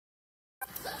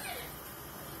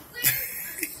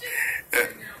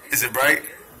Is it bright?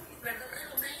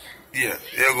 Yeah,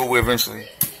 it'll go away eventually.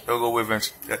 It'll go away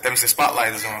eventually. That means the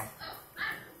spotlight is on.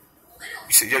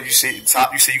 You see, you see,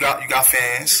 top. You see, you got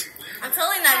fans. I'm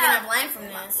totally not getting blind from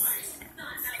this.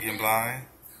 You getting blind?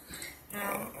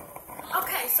 No.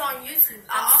 Okay, so on YouTube,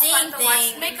 I'm seeing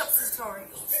things. Makeup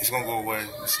tutorials. It's gonna go away.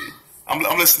 Let's see. I'm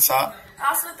listening, Top. I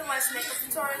also like to watch makeup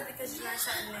tutorials because you learn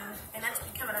something new, and that's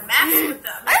becoming a master with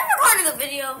them. Are you recording a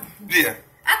video? Yeah.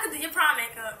 I could do your prom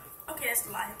makeup. Okay, that's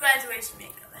a lie. Graduation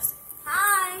makeup. That's it.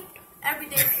 Hi.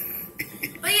 Everyday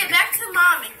makeup. But yeah, back to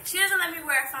mommy. She doesn't let me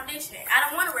wear a foundation. I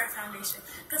don't want to wear a foundation.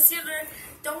 Concealer,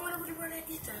 don't want to really wear that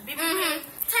either.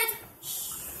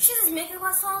 She just making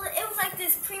it solid. It was like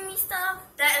this creamy stuff.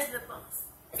 That is lip gloss.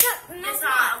 It's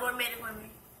not what made it for me.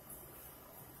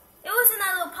 It was in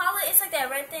that little palette. It's like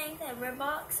that red thing, that red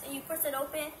box, and you press it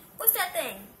open. What's that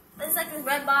thing? It's like this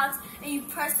red box, and you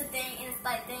press the thing, and it's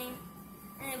like thing,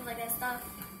 and it was like that stuff.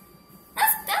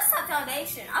 That's not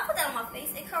foundation. I put that on my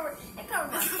face. It covered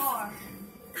my scar.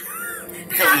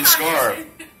 It covered your scar.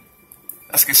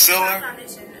 That's concealer. I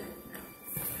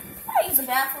use the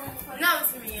bathroom. No,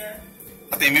 it's me. Yeah.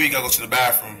 I think maybe you gotta go to the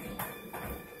bathroom.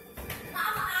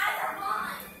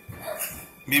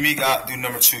 Mimi got do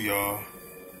number 2, y'all.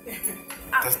 I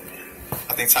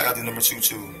think Ty got to do number 2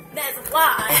 too. That's a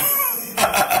lie.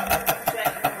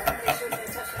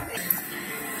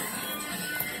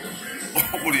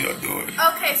 What are y'all doing?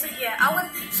 Okay, so yeah,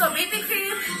 so BB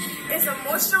cream is a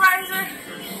moisturizer,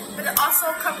 but it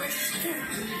also covers skin.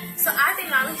 So I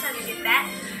think I'm trying to get that.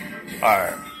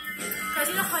 Alright. Because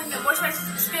you know how you moisturize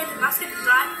your skin and my skin is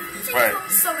dry. Right.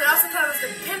 So it also covers the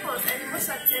pimples and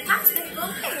moisturizer and not make it go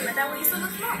away. Like that way you still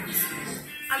look flawless.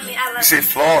 I mean, I love it. You said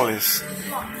flawless.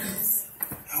 Flawless.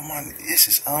 Oh man, this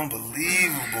is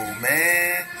unbelievable,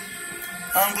 man.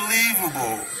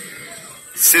 Unbelievable.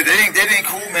 See, that ain't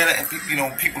cool, man. You know,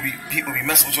 people be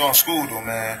messing with y'all in school, though,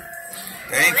 man.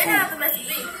 That ain't They cool. have to mess with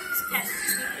me.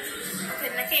 Okay,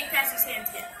 and I can't catch his hands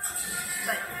yet,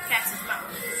 but catch his mouth.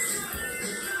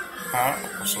 Huh?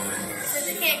 I'm sorry. Since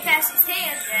they can't catch his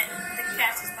hands yet, they can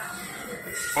catch his mouth.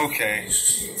 Okay.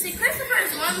 See, Christopher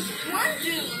is one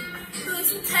dude who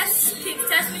tests me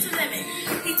to the limit.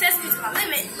 He tests me to my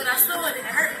limit, but I still didn't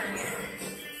hurt him yet.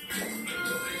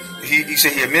 You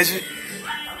said he a midget?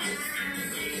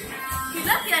 He's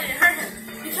lucky I didn't hurt him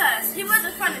because he was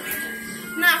in front of me.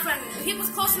 Not in front of me, but he was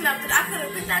close enough that I could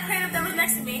have picked that crane up that was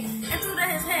next to me and threw it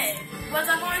at his head. Was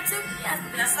I going to? Yes.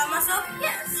 Did I stop myself?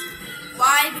 Yes.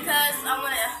 Why? Because I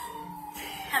want to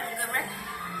have a good record.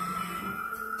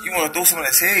 You want to throw something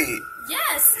at his head?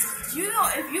 Yes. You know,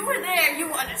 if you were there, you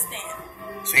will understand.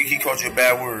 So he called you a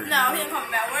bad word? No, he didn't call me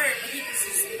a bad word, but he was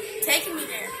just taking me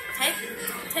there.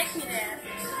 Take me there.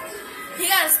 He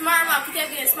got a smart mouth. He kept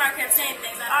being smart, kept saying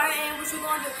things like, alright, and what you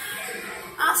gonna do?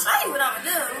 I'll show you what I'm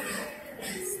gonna do.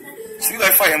 So you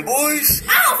like fighting boys?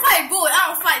 I don't fight boys. I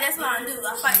don't fight. That's what I do.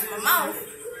 I fight with my mouth.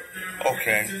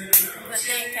 Okay. But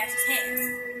they ain't catch his hands.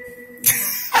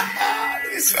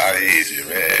 It's not easy,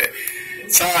 man.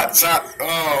 Top.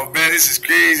 Oh, man, this is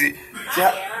crazy.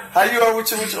 How you are with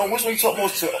your which one you talk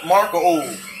most to, Mark or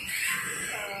Old?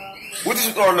 What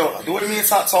did you, or no, what do you mean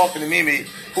stop talking to Mimi?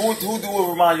 Who do it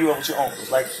remind you of with your uncles?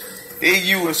 Like, they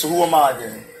you, and so who am I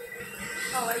then?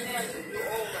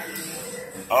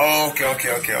 Oh,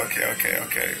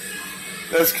 okay.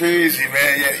 That's crazy,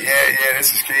 man. Yeah,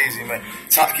 this is crazy, man.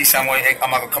 Top keeps saying, I'm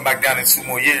not gonna come back down in 2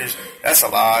 more years. That's a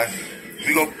lie.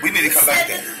 We need to come back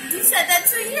down. You said that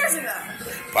 2 years ago.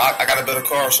 But I got a better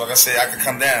car, so like I said, I can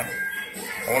come down.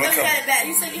 I wanna come.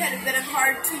 You said you had a better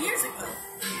car 2 years ago.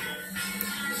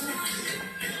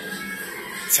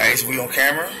 Tays, we on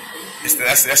camera?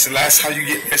 That's the last time you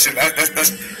get. That's a good one.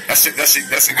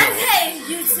 Okay,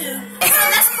 YouTube. So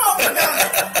let's call him.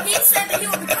 He said that he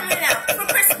will be coming out for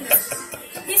Christmas.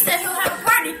 He said he'll have a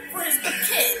party for his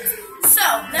kids. So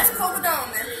let's call it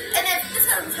on then. And if this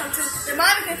doesn't come true, then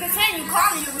mommy can continue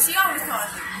calling you, but she always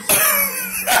calls you.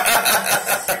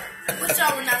 Which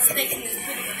y'all will not stick in this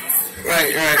video.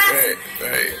 Right.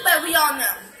 But we all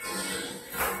know.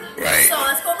 Right. So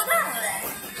let's go with that.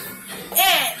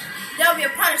 And there'll be a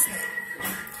punishment.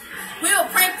 We will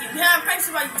prank you. We haven't pranked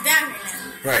you while you down here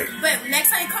now. Right. But next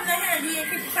time you come down here and you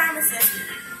didn't keep your promises,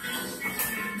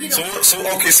 you know. So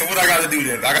what I gotta do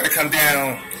then? I gotta come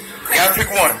down. I gotta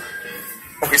pick one.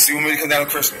 Okay, so you want me to come down on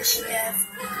Christmas? Yes.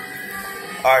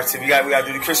 Alright, so we gotta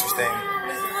do the Christmas thing.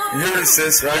 You hear this,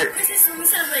 sis, right? Christmas when we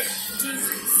celebrate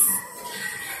Jesus.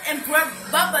 And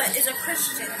Bubba is a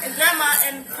Christian. And Grandma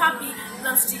and Poppy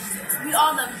loves Jesus. We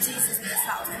all love Jesus in this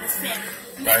house and his family.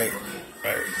 Right.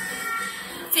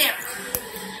 Family.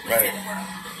 Right.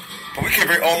 But we can't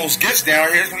bring all those gifts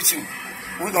down here.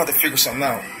 We're gonna have to figure something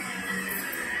out.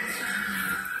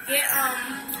 Get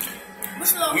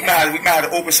what's the little? We might have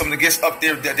to open some of the gifts up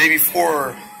there the day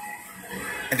before,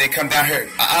 and they come down here.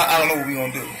 I don't know what we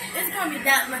gonna do. It's gonna be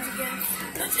that much again.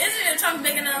 Isn't the trunk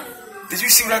big enough? Did you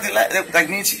see what I did like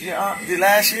me and your aunt did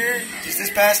last year? Just this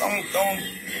past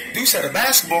Deuce had a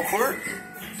basketball court.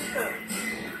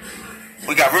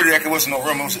 We got rid of that. It wasn't no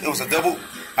room. It was a double.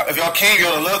 If y'all came,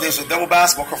 y'all would love this. A double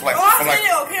basketball court from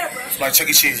like Chuck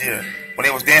E. Cheese. Yeah, when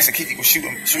they was dancing, Kiki was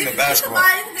shooting the basketball. One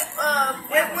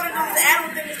of those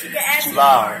add-on things that you can add. Too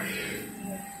loud.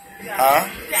 Huh?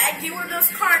 Yeah, get one of those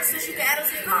carts that you can add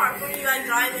to your car when you like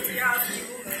drive into your house.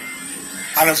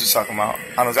 I know what you're talking about.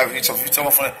 I know exactly what you're talking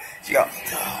about. From the, she got,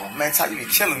 oh man, Ty, you be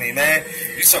killing me, man.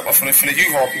 You talking about from the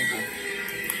U-Haul people.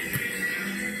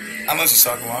 I know what you're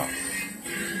talking about.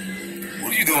 What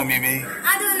are you doing, Mimi?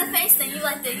 I'm doing the face thing. You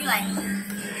like.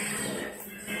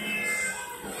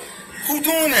 Who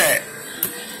doing that?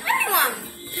 Everyone.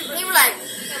 They were like.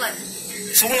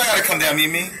 So when I gotta come down,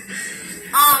 Mimi?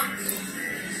 I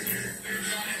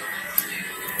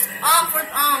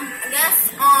guess,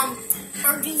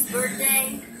 Fergie's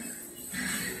birthday.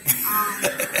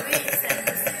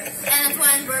 And the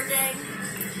twins' birthday.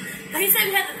 But he said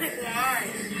we had to pick one.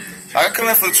 I can come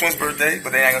down for the twins' birthday,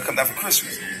 but they ain't gonna come down for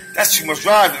Christmas. That's too much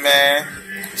driving, man.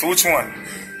 So which one?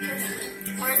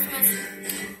 Christmas.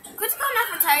 Could you come down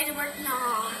for Ty's birthday? No.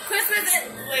 Christmas is,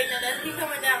 wait, no, he's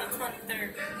coming down the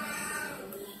 23rd.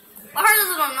 I heard it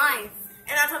was on 9th.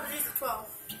 And on top of these, the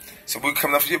 12th. So we'll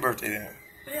come down for your birthday then.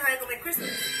 But how you gonna make Christmas?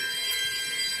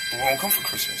 But we won't come for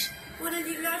Christmas. What did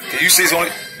you know? You just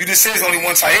said it's only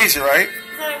one Taisha, right?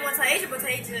 It's only one Taisha, but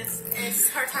Taisha is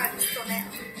her time to go down.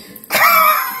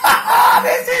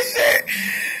 That's this shit.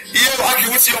 Yo, I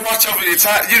can watch over the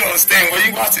time. You don't understand. When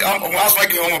you watch it, when I was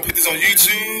like, I'm gonna put this on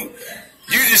YouTube.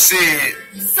 You just said.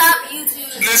 Stop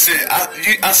YouTube. Listen,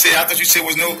 I said I thought you said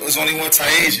it was only one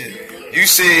Taisha. You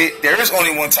said there is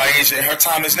only one Taisha, and her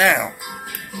time is now.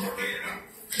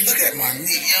 Look at my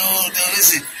knee, yo,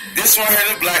 dude, this one here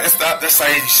in black, that's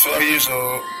Taisha. She's 12 years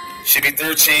old. She'll be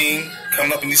 13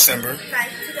 coming up in December. Right,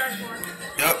 2004.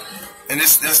 Yep. And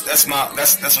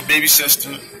that's her baby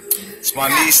sister. It's my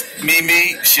niece,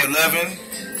 Mimi. She 11.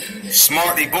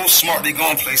 Smart. They both smart. They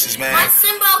going places, man. My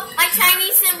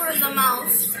Chinese symbol is a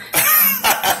mouse.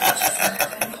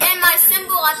 And my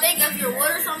symbol, I think, if you're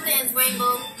wood or something, is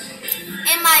rainbow.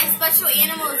 And my special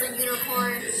animal is a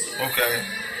unicorn. Okay.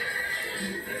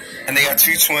 And they got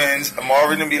two twins.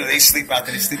 Amari and Mila, they sleep out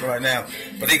there. They sleeping right now.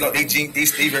 But they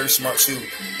very smart too.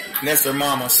 And that's their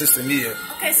mom, my sister Mia.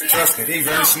 Okay, so trust me, they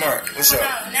very smart. What's up?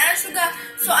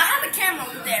 So I have a camera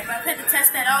over there, but I had to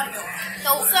test that audio.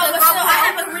 So I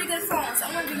have a really good phone, so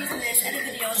I'm gonna be using this in the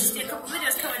videos. Just get a couple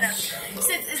videos coming up.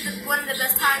 Since it's one of the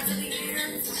best times of the year.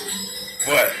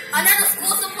 What? Another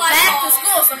school supply Back to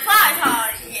school supply haul.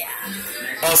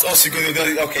 Yeah. Oh, so you're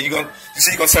gonna okay? You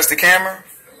say you're gonna test the camera?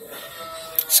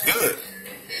 It's good.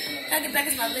 I get back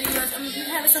into my videos. I'm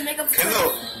having some makeup. Hey,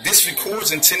 look, this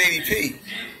records in 1080p.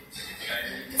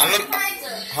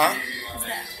 Huh? What's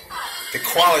that? The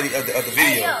quality of the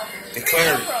video, the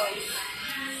clarity.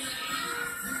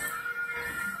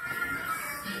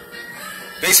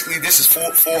 Basically, this is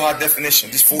full high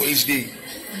definition. This full HD.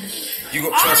 You go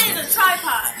trust me. All I need is a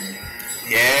tripod.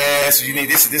 Yeah, so you need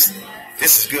this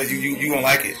is good. You gonna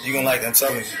like it. You gonna like it. I'm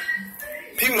telling you.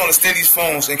 People don't understand these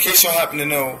phones. In case y'all happen to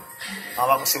know, I'm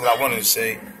not gonna say what I wanted to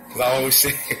say because I always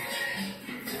say,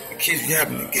 in case you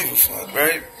happen to give a fuck,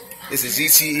 right? It's a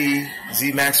ZTE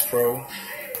Z Max Pro.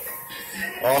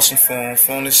 Awesome phone.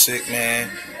 Phone is sick,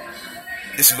 man.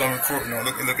 This is what I'm recording on.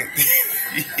 Look at.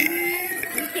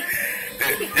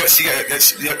 Yeah, she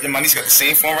got my niece got the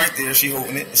same phone right there. She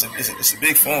holding it. It's a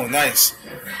big phone. Nice.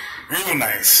 Real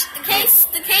nice. The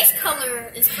case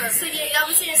color is purple. So yeah, y'all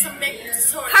be seeing some big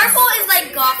tutorials. Purple is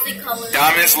like gothic color.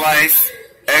 Diamond's Life,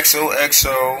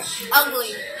 XOXO.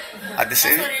 Ugly. I just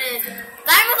said That's it? what it is.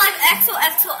 Diamond's like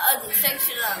XOXO ugly. Check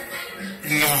shit up.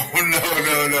 No.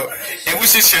 And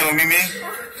what's your channel, Mimi?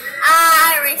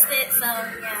 I erased it, so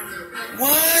yeah.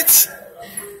 What?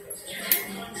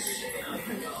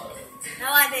 No,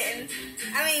 I didn't.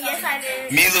 I mean, yes, I did.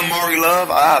 Mila Mari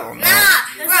Love? I don't know. Nah,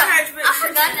 bro, I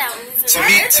forgot that one. To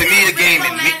me, a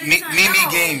gaming. Mimi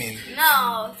gaming.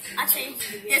 No, I changed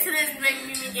it. Yes, it is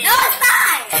Mimi gaming. No, it's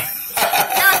not.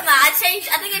 No, it's not. I think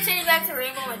I changed it back to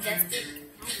Rainbow Majestic.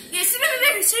 Yeah, she made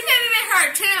me make her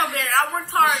channel better. I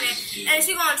worked hard on it, and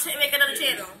she's gonna make another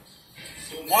channel.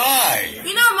 Why?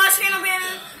 You know my channel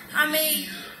banner I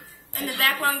made in the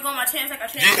background on my channel, like a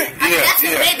channel. Yeah. That's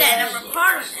what made that, and I'm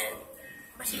recording it.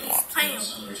 But she was playing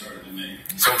with me.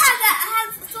 So, I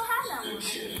still have that one.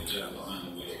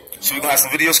 So we gonna have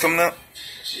some videos coming up?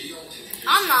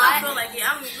 I'm not. I feel like,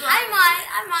 yeah, I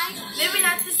might. Maybe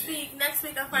not this week. Next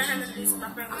week, I'll probably have to do some. My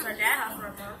friend goes to her dad's house for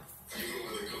a month.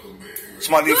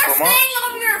 Somebody You leave were for a month? staying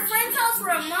over your friend's house for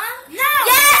a month? No.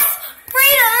 Yes!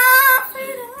 Freedom!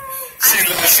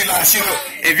 She look.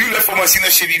 If you left for a month,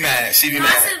 she be mad. She be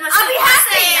mad. I'll be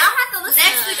happy. I'll have to listen.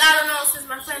 Next week, I don't know, since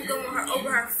my friend's going with her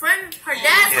over her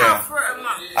dad's house for a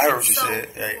month. I heard what you said.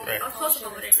 Right. I was supposed to go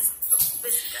over there. Just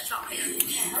bitch got y'all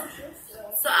here.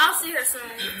 So I'll see her soon.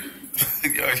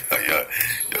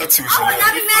 Y'all too I would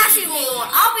not be silly. mad if she was going.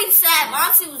 I'll be sad.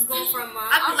 Monty was going for a month.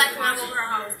 I feel like when I go over her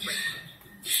house.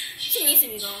 She needs to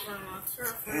be going for a month.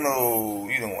 No,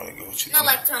 you don't want to go. Not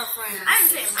like to her friends. I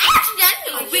didn't say I actually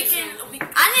did a weekend.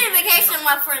 I need a vacation at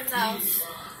my friend's house. I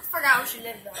forgot where she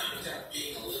lived though.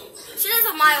 She lives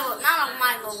not a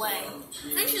mile away.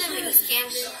 I think she lives in East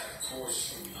Camden.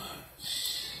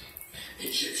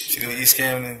 She do East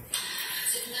Camden?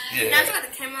 Now I Yeah. got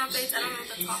the camera on face. I don't know what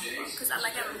to talk about because I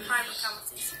like having private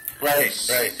conversations. Right.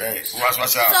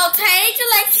 Watch out. So take your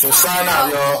legs. So sign out,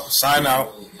 y'all. Sign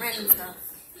out. Random stuff.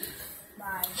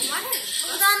 Bye.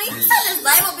 Donnie, you said this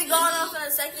light will be going off in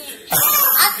a second.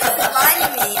 I think you're lying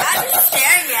to me. I'm just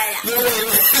staring at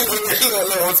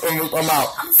you. Look, I'm out.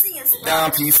 I'm seeing stuff.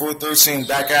 Down P413,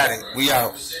 back at it. We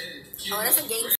out. Oh, that's a game.